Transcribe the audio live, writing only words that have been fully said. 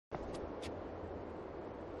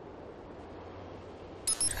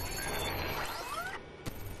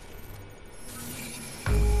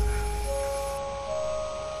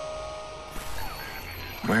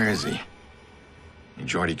Where is he?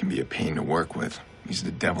 Jordy can be a pain to work with. He's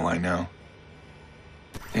the devil I know.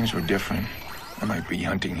 Things were different. I might be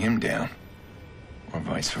hunting him down. Or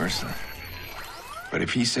vice versa. But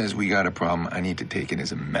if he says we got a problem, I need to take it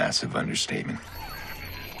as a massive understatement.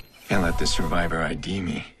 Can't let this survivor ID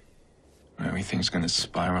me. Everything's gonna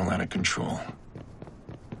spiral out of control.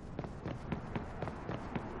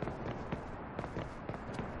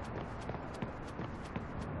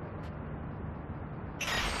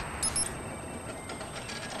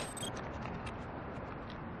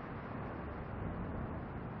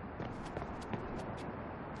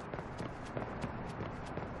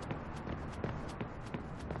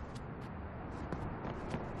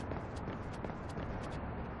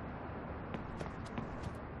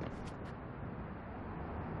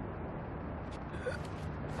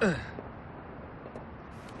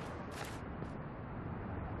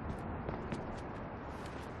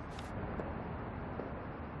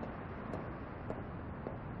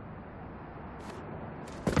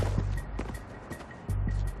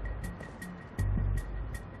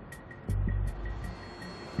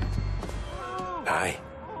 Hi.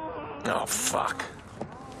 Oh, fuck.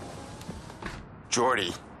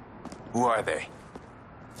 Jordy, who are they?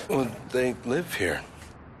 Well, they live here.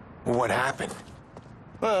 What happened?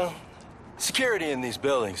 Well, security in these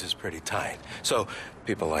buildings is pretty tight. So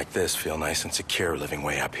people like this feel nice and secure living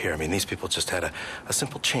way up here. I mean, these people just had a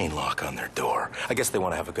simple chain lock on their door. I guess they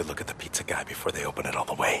want to have a good look at the pizza guy before they open it all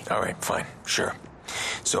the way. All right, fine, sure.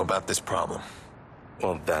 So about this problem.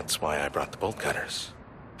 Well, that's why I brought the bolt cutters.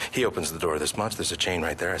 He opens the door this much, there's a chain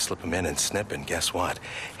right there, I slip him in and snip, and guess what?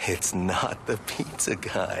 It's not the pizza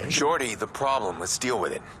guy. Jordy, the problem, let's deal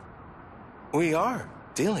with it. We are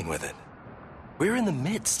dealing with it. We're in the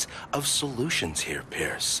midst of solutions here,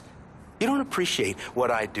 Pearce. You don't appreciate what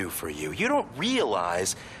I do for you. You don't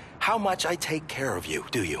realize how much I take care of you,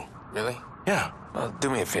 do you? Really? Yeah. Well, do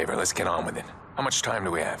me a favor, let's get on with it. How much time do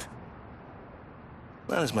we have?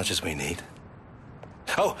 Not as much as we need.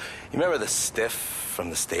 Oh, you remember the stiff from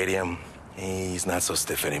the stadium? He's not so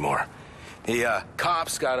stiff anymore. The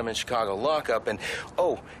cops got him in Chicago lockup, and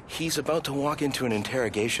he's about to walk into an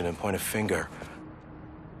interrogation and point a finger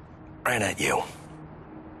right at you.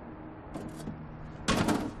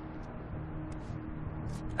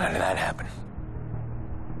 How did that happen?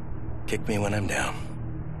 Kick me when I'm down.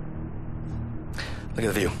 Look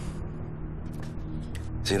at the view.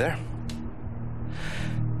 See there?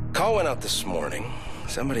 Call went out this morning.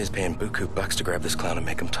 Somebody's paying buku bucks to grab this clown and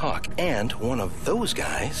make him talk. And one of those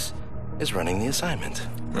guys is running the assignment.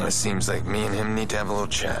 Well, it seems like me and him need to have a little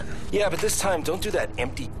chat. Yeah, but this time, don't do that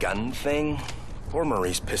empty gun thing. Poor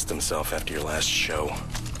Maurice pissed himself after your last show.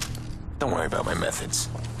 Don't worry about my methods.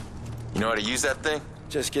 You know how to use that thing?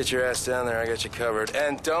 Just get your ass down there, I got you covered.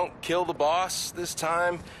 And don't kill the boss this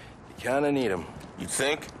time. You kinda need him. You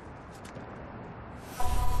think?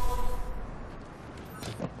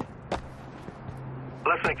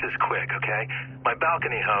 Let's make this quick, okay? My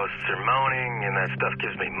balcony hosts are moaning, and that stuff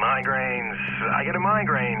gives me migraines. I get a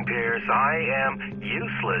migraine, Pearce. I am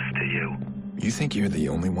useless to you. You think you're the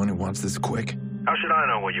only one who wants this quick? How should I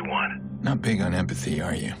know what you want? Not big on empathy,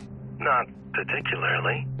 are you? Not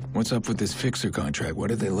particularly. What's up with this fixer contract?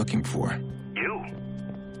 What are they looking for? You.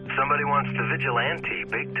 Somebody wants to vigilante,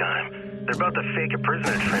 big time. They're about to fake a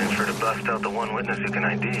prisoner transfer to bust out the one witness who can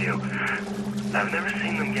ID you. I've never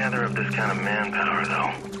seen them gather up this kind of manpower,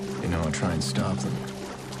 though. You know, I'll try and stop them.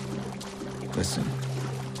 Listen,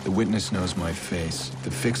 the witness knows my face. If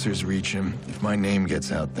the fixers reach him, if my name gets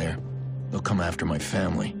out there, they'll come after my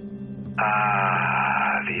family.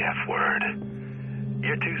 Ah, the F word.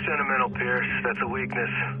 You're too sentimental, Pearce. That's a weakness.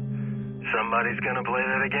 Somebody's gonna play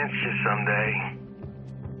that against you someday.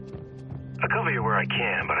 I'll cover you where I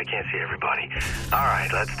can, but I can't see everybody. All right,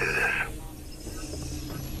 let's do this.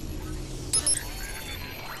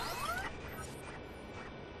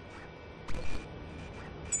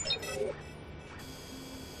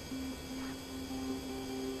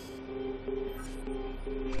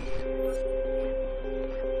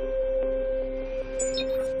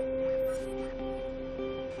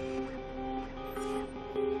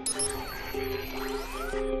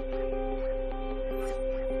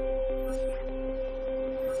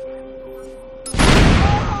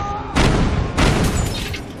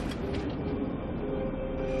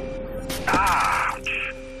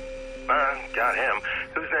 Got him.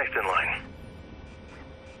 Who's next in line?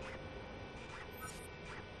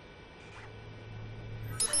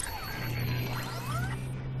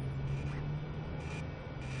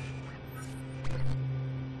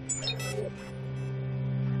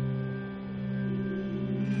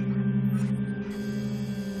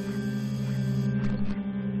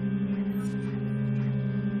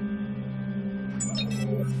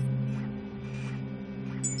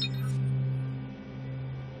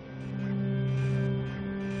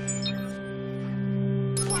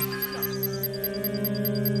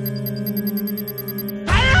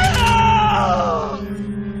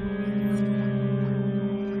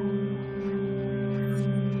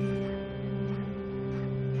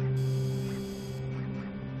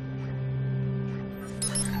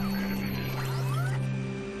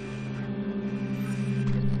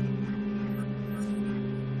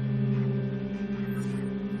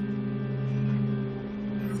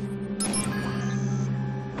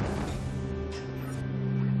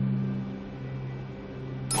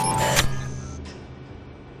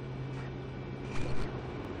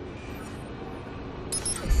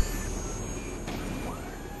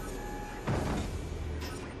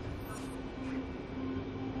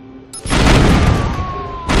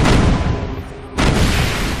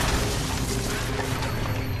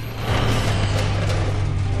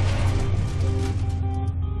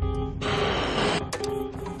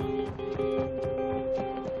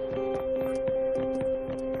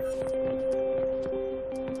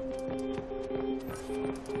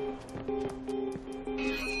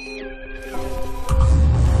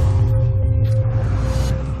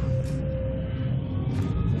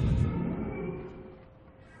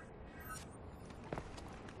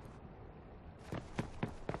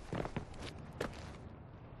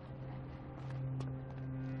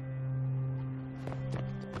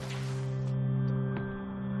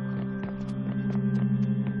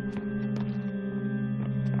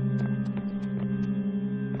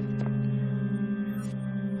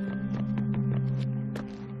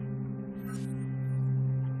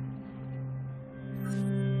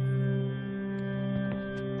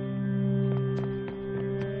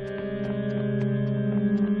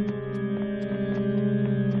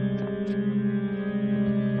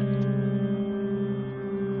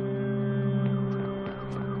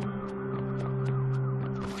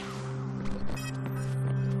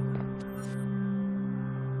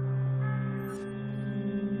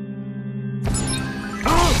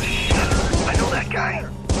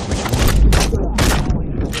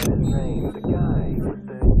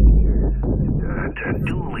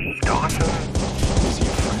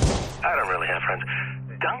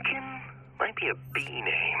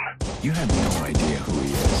 You have no idea who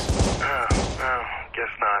he is. Oh, guess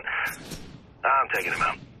not. I'm taking him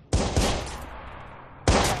out.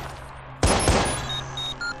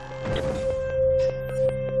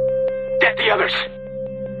 Get the others!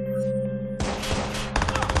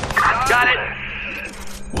 Got it!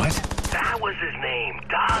 What? That was his name,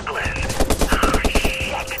 Douglas. Oh,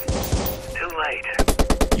 shit. Too late.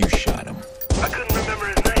 You shot him. I couldn't remember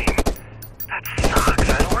his name. That sucks.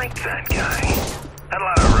 I like that guy. Had a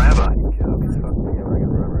lot of rabbi jokes.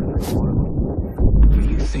 Do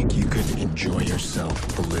you think you could enjoy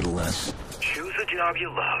yourself a little less? Choose a job you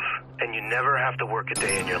love, and you never have to work a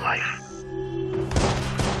day in your life.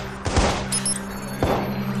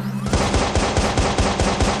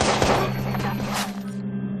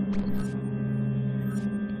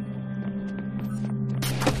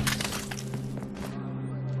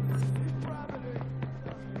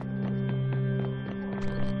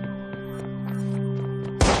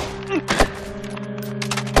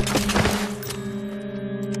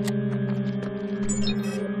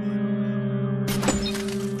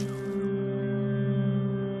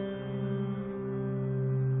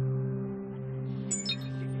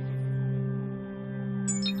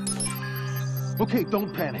 Okay,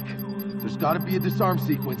 don't panic. There's gotta be a disarm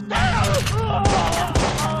sequence.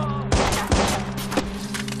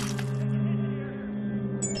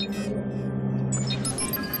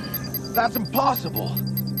 That's impossible!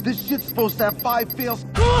 This shit's supposed to have 5 fails.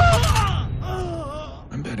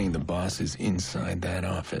 I'm betting the boss is inside that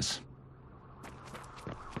office.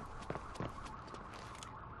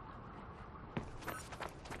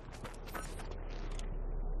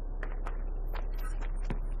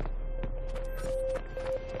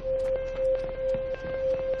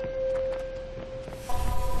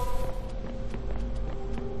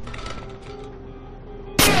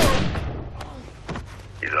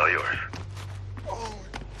 He's all yours.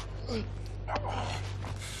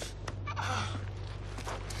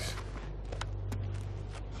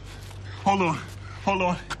 Hold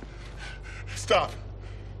on. Stop.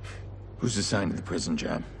 Who's assigned to the prison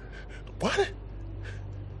job? What?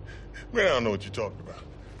 Man, I don't know what you're talking about.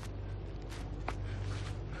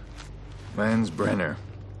 Lance Brenner.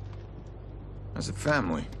 As a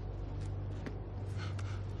family.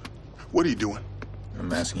 What are you doing?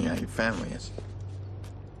 I'm asking how your family is.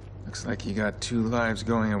 Looks like you got 2 lives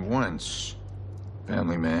going at once,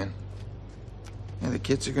 family man.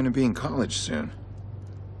 kids are gonna be in college soon.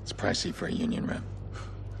 It's pricey for a union rep.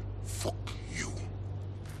 Fuck you.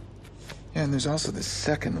 Yeah, and there's also the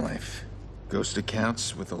second life. Ghost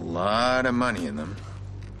accounts with a lot of money in them.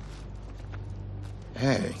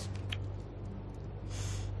 Hey.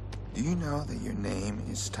 Do you know that your name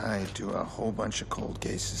is tied to a whole bunch of cold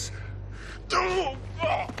cases?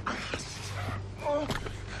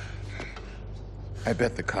 I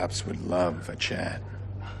bet the cops would love a chat.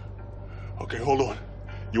 Okay, hold on.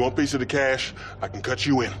 You want a piece of the cash? I can cut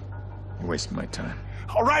you in. You're wasting my time.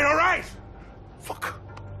 All right! Fuck.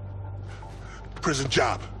 Prison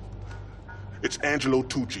job. It's Angelo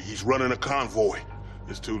Tucci. He's running a convoy.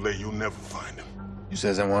 It's too late. You'll never find him. Who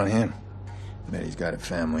says I want him? I bet he's got a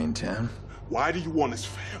family in town. Why do you want his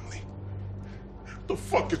family? The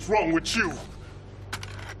fuck is wrong with you?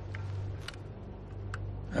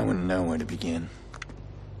 I wouldn't know where to begin.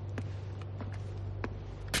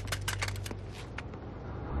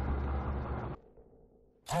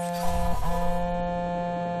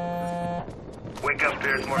 Wake up,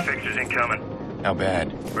 Pearce. More fixtures incoming. How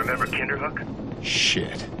bad? Remember Kinderhook?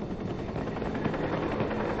 Shit.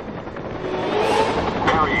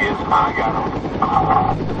 There he is. I got him.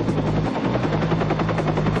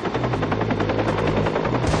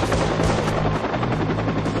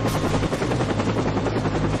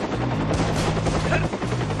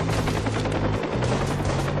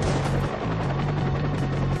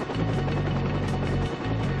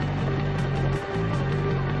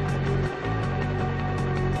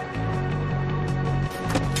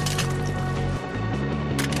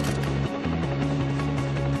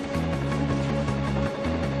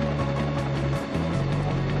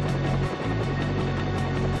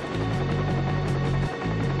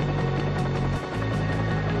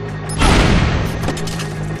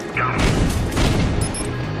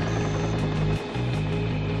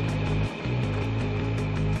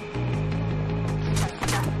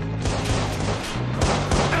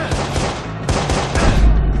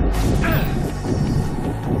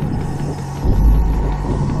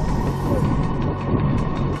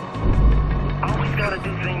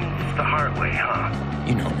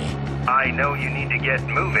 You know me. I know you need to get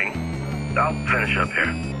moving. I'll finish up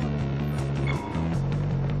here.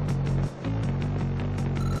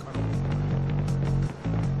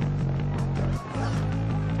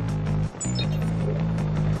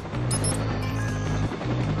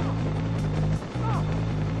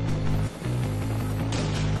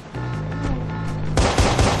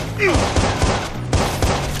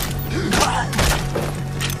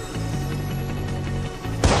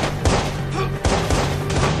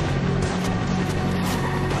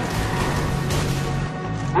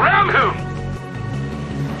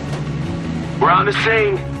 We're on the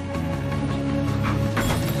scene.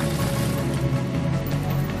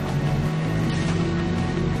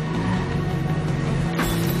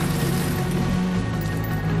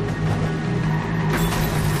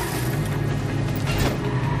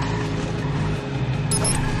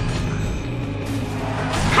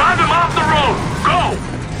 Drive him off the road! Go!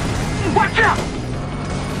 Watch out!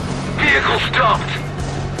 Vehicle stopped!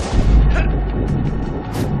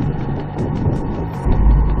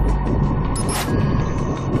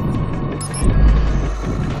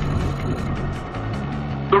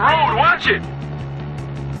 The road, watch it!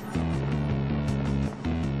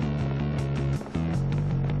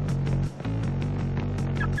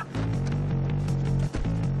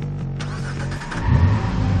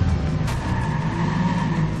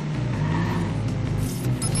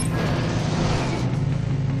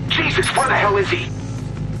 Jesus, where the hell is he?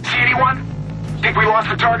 See anyone? Think we lost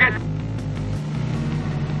the target?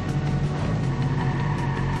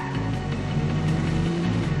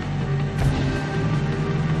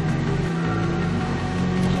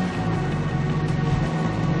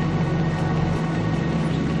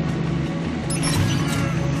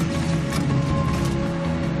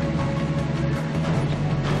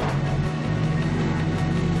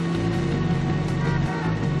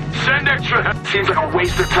 Send extra. Seems like a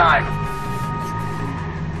waste of time.